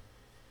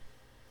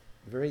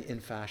very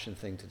in-fashion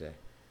thing today,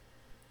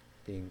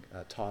 being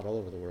taught all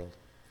over the world?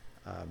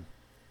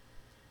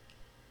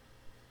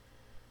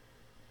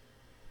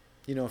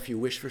 You know, if you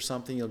wish for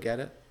something, you'll get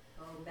it?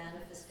 Oh,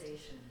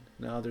 manifestation.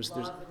 No, there's Law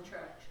of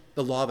attraction.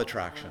 the law of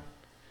attraction.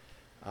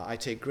 I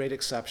take great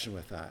exception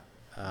with that.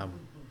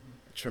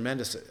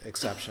 Tremendous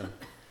exception.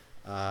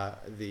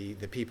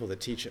 The people that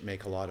teach it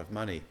make a lot of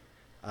money.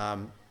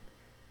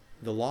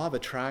 The law of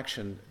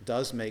attraction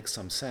does make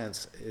some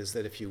sense, is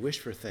that if you wish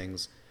for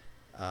things,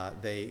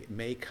 they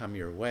may come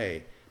your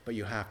way, but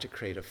you have to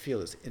create a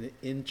field. It's an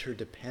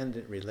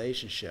interdependent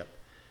relationship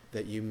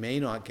that you may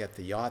not get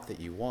the yacht that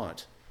you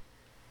want.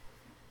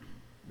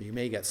 You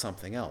may get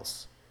something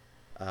else.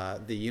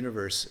 The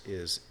universe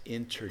is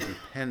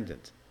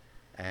interdependent,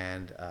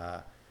 and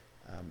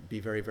be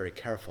very, very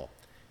careful.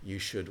 You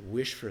should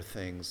wish for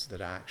things that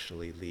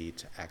actually lead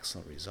to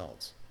excellent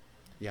results.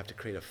 You have to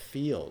create a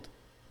field.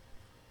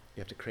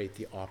 You have to create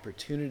the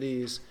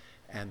opportunities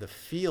and the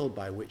field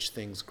by which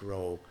things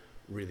grow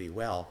really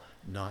well,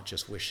 not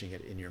just wishing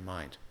it in your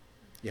mind.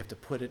 You have to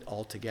put it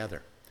all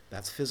together.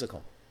 That's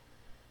physical.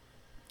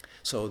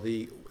 So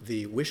the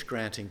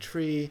wish-granting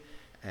tree,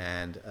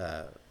 and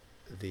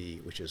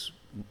which is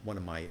one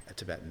of my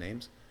Tibetan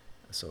names,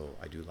 so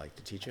I do like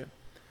to teach it.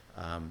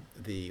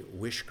 The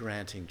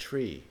wish-granting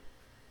tree,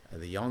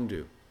 the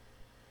Yongdu,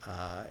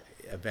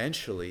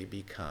 eventually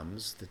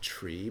becomes the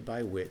tree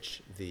by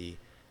which the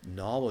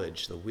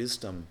knowledge, the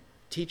wisdom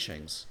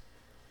teachings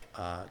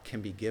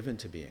can be given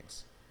to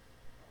beings.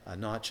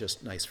 Not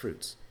just nice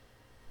fruits,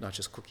 not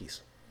just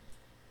cookies.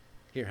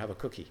 Here, have a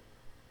cookie.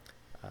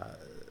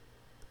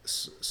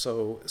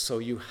 So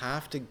you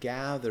have to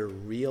gather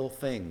real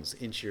things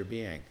into your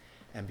being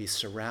and be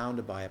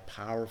surrounded by a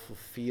powerful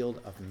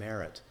field of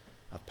merit,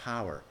 of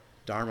power,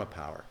 Dharma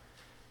power,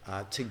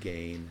 to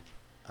gain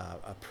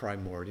a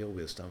primordial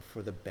wisdom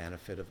for the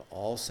benefit of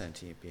all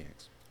sentient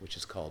beings, which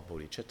is called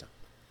bodhicitta.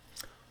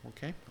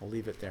 Okay, I'll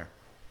leave it there.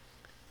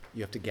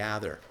 You have to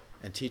gather,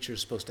 and teachers are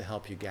supposed to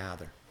help you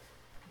gather.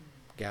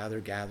 Gather,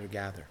 gather,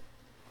 gather.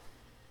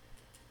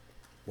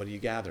 What are you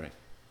gathering?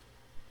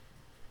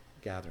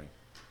 Gathering.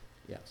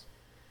 Yes.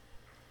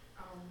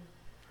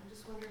 I'm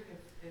just wondering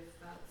if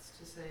that's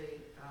to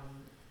say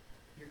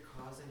you're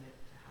causing it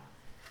to happen.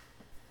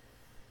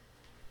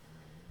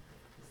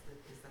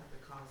 Is that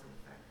the cause and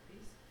effect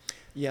piece?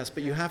 Yes,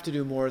 but you have to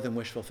do more than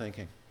wishful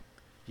thinking.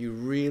 You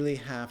really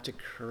have to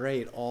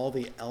create all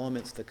the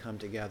elements that come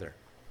together.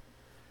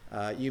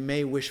 You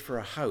may wish for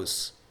a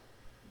house,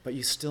 but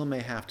you still may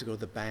have to go to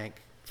the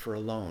bank for a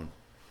loan.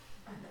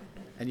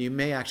 And you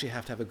may actually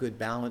have to have a good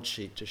balance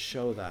sheet to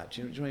show that.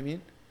 Do you know what I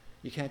mean?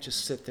 You can't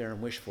just sit there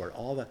and wish for it.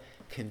 All the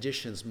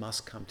conditions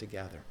must come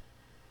together.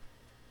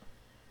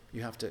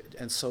 You have to,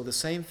 and so the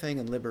same thing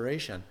in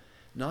liberation,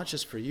 not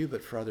just for you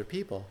but for other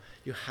people,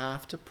 you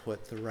have to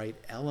put the right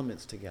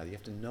elements together. You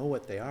have to know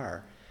what they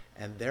are,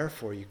 and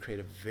therefore you create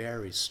a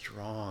very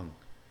strong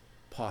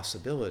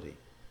possibility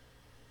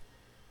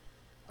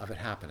of it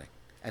happening.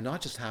 And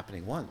not just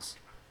happening once,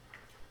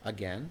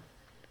 again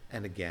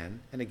and again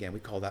and again. We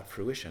call that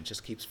fruition. It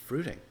just keeps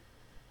fruiting.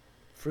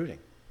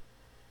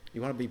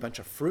 You want to be a bunch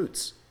of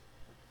fruits,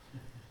 a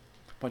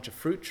bunch of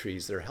fruit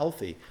trees that are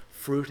healthy,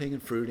 fruiting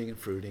and fruiting and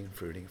fruiting and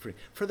fruiting and fruiting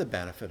for the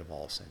benefit of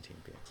all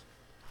sentient beings.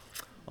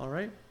 All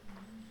right?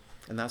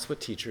 And that's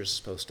what teachers are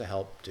supposed to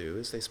help do,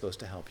 is they're supposed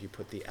to help you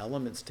put the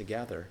elements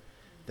together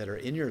that are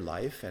in your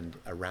life and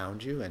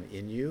around you and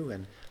in you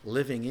and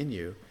living in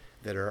you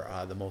that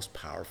are the most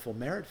powerful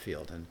merit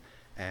field.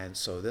 And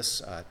so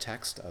this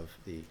text of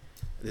this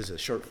is a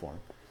short form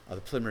of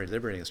the Preliminary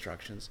Liberating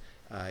Instructions,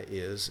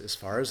 is, as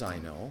far as I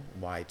know,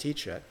 why I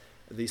teach it,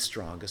 the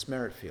strongest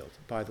merit field.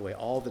 By the way,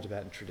 all the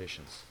Tibetan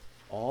traditions,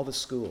 all the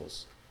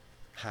schools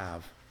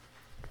have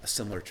a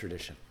similar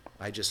tradition.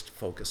 I just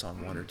focus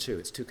on one or two.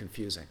 It's too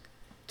confusing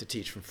to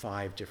teach from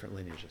 5 different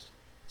lineages.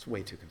 It's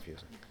way too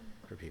confusing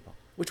for people.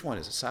 Which one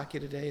is it?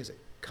 Sakya today? Is it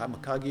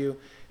Kamakagyu?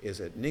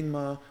 Is it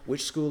Nyingma?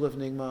 Which school of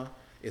Nyingma?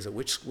 Is it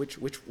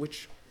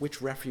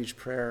which refuge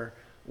prayer?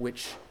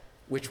 Which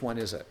one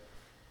is it?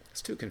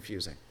 It's too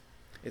confusing.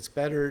 It's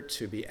better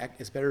to be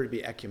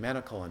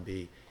ecumenical and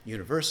be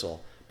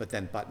universal, but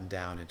then button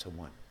down into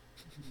one.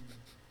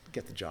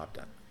 Get the job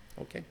done.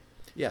 Okay?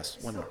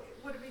 Yes, one more.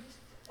 So would it be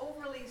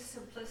overly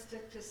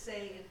simplistic to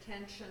say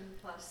intention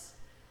plus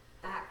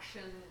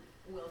action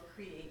will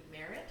create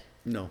merit?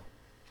 No.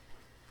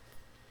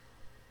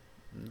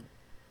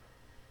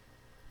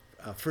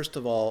 First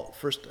of all,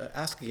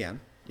 ask again.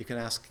 You can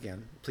ask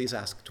again. Please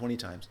ask 20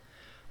 times.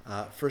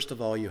 First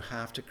of all, you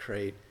have to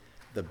create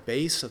the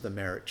base of the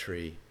merit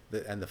tree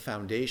and the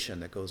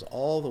foundation that goes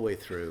all the way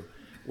through,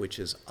 which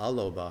is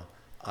alobha,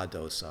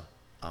 adosa,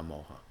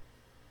 amoha.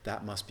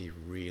 That must be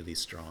really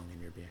strong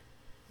in your being.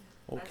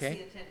 That's Okay?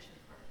 the attention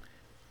part.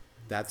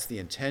 That's the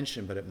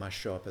intention, but it must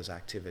show up as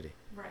activity.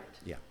 Right.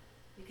 Yeah.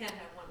 You can't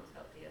have one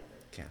without the other.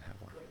 Can't have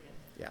one. Go again.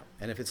 Yeah.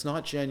 And if it's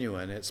not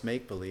genuine, it's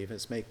make-believe,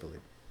 it's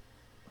make-believe.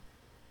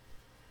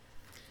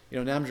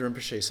 You know, Namja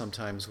Rinpoche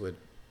sometimes would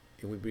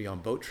be on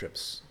boat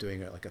trips,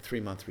 doing like a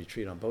 3-month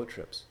retreat on boat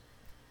trips.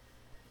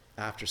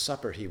 After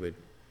supper, he would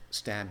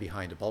stand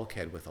behind a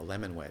bulkhead with a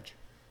lemon wedge.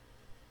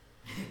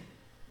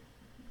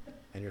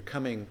 And you're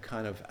coming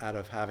kind of out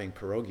of having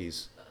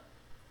pierogies,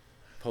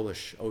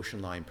 Polish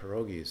ocean line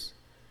pierogies.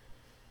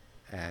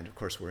 And of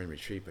course we're in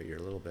retreat, but you're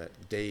a little bit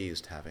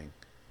dazed having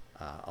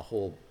a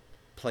whole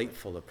plate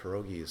full of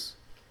pierogies,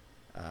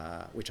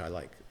 which I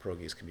like.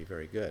 Pierogies can be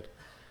very good,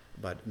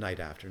 but night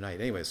after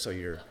night. Anyway, so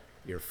you're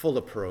full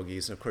of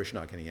pierogies, and of course you're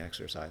not getting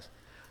exercise.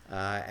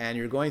 And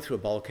you're going through a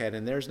bulkhead,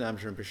 and there's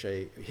Namja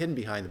Rinpoche hidden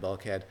behind the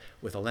bulkhead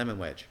with a lemon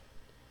wedge.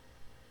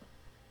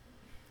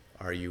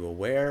 Are you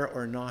aware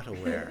or not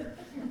aware?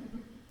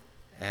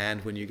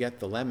 And when you get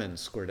the lemon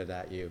squirted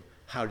at you,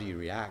 how do you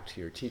react to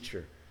your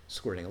teacher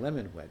squirting a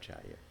lemon wedge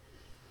at you?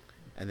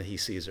 And then he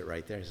sees it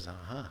right there. He says,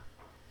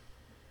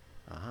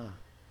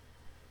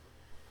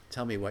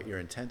 tell me what your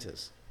intent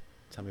is.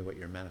 Tell me what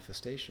your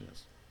manifestation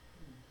is.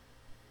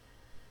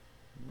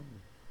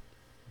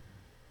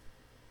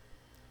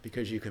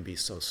 Because you can be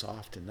so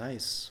soft and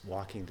nice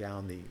walking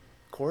down the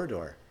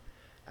corridor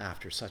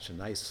after such a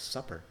nice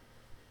supper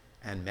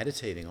and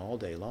meditating all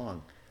day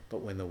long,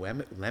 but when the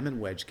lemon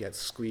wedge gets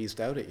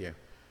squeezed out at you,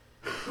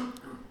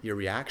 your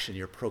reaction,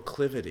 your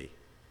proclivity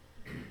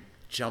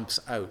jumps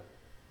out,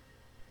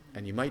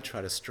 and you might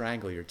try to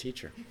strangle your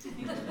teacher.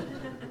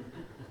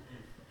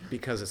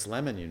 Because it's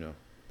lemon, you know,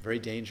 very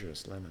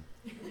dangerous lemon.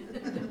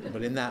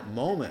 But in that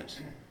moment,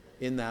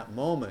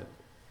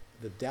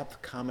 the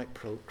depth karmic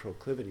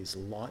proclivities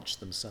launch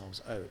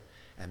themselves out,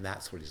 and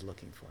that's what he's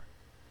looking for.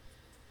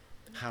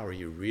 How are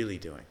you really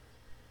doing?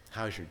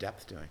 How's your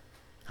depth doing?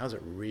 How's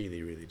it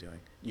really, really doing?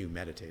 You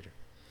meditator.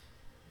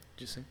 Did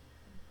you see?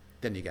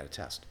 Then you get a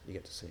test. You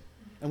get to see.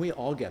 And we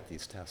all get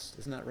these tests.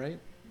 Isn't that right?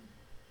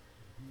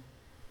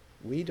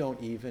 We don't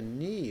even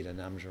need a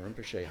Namja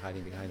Rinpoche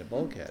hiding behind a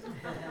bulkhead.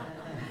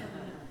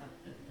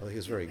 Well, he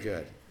was very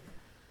good.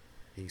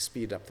 He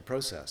speeded up the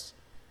process.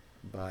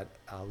 But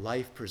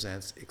life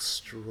presents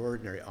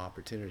extraordinary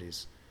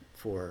opportunities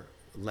for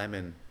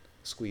lemon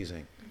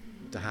squeezing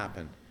to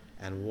happen,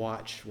 and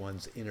watch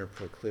one's inner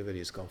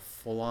proclivities go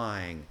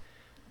flying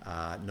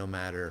no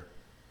matter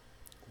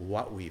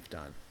what we've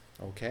done.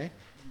 Okay?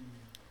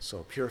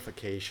 So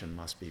purification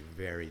must be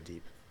very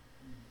deep.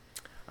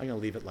 I'm going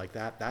to leave it like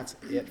that. That's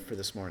it for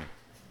this morning.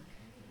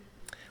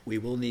 We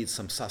will need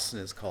some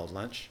sustenance called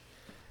lunch,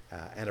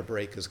 and a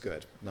break is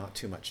good. Not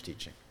too much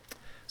teaching.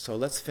 So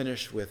let's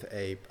finish with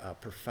a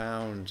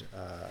profound,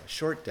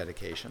 short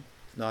dedication,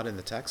 not in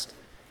the text.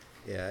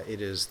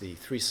 It is the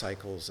 3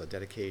 cycles, a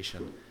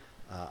dedication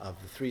of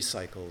the 3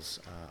 cycles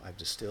I've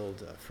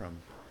distilled from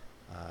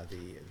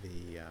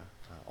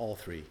all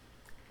 3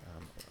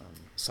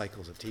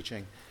 cycles of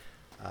teaching.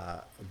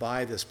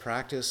 By this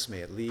practice, may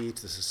it lead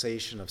to the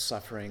cessation of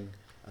suffering,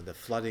 the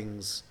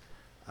floodings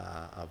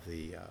of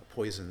the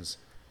poisons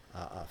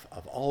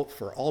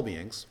for all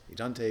beings.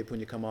 Idante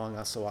punyakamang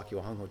asawaki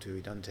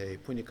wahanghotu, idante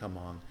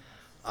punyakamang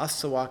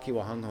asawaki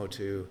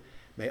wahanghotu.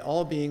 May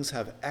all beings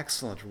have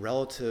excellent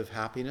relative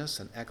happiness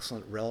and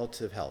excellent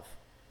relative health.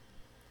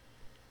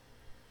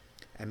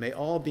 And may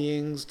all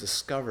beings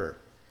discover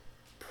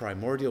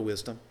primordial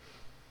wisdom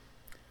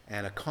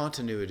and a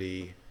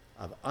continuity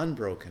of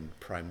unbroken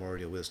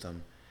primordial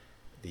wisdom,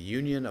 the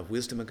union of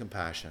wisdom and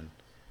compassion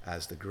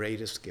as the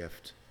greatest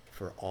gift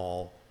for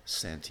all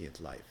sentient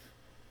life.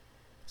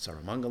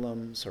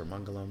 Saramangalam,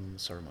 Saramangalam,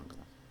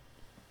 Saramangalam.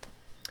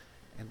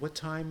 And what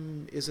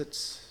time is it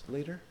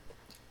later?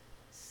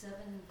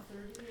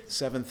 7:30.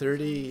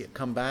 7:30.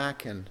 Come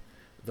back, and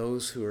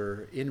those who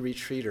are in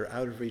retreat or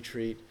out of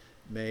retreat,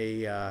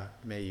 may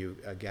you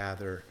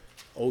gather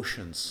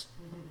oceans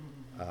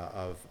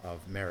of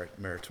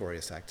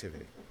meritorious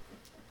activity.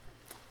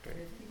 And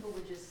if people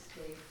would just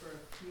stay for a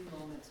few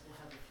moments, we'll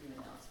have a few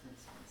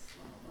announcements once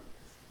Lama Mark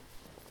is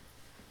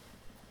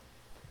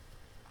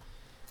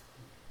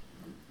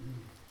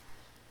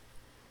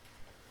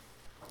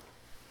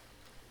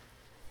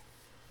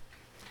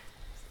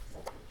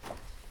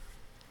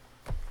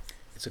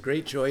It's a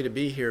great joy to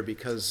be here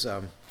because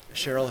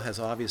Cheryl has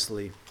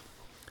obviously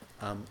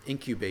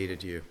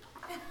incubated you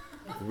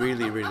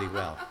really, really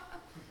well.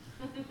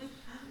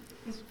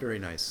 It's very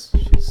nice.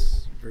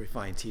 She's a very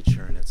fine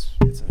teacher, and it's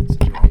a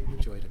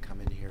joy to come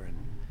in here and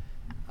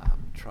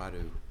try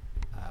to,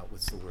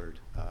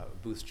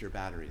 boost your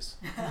batteries.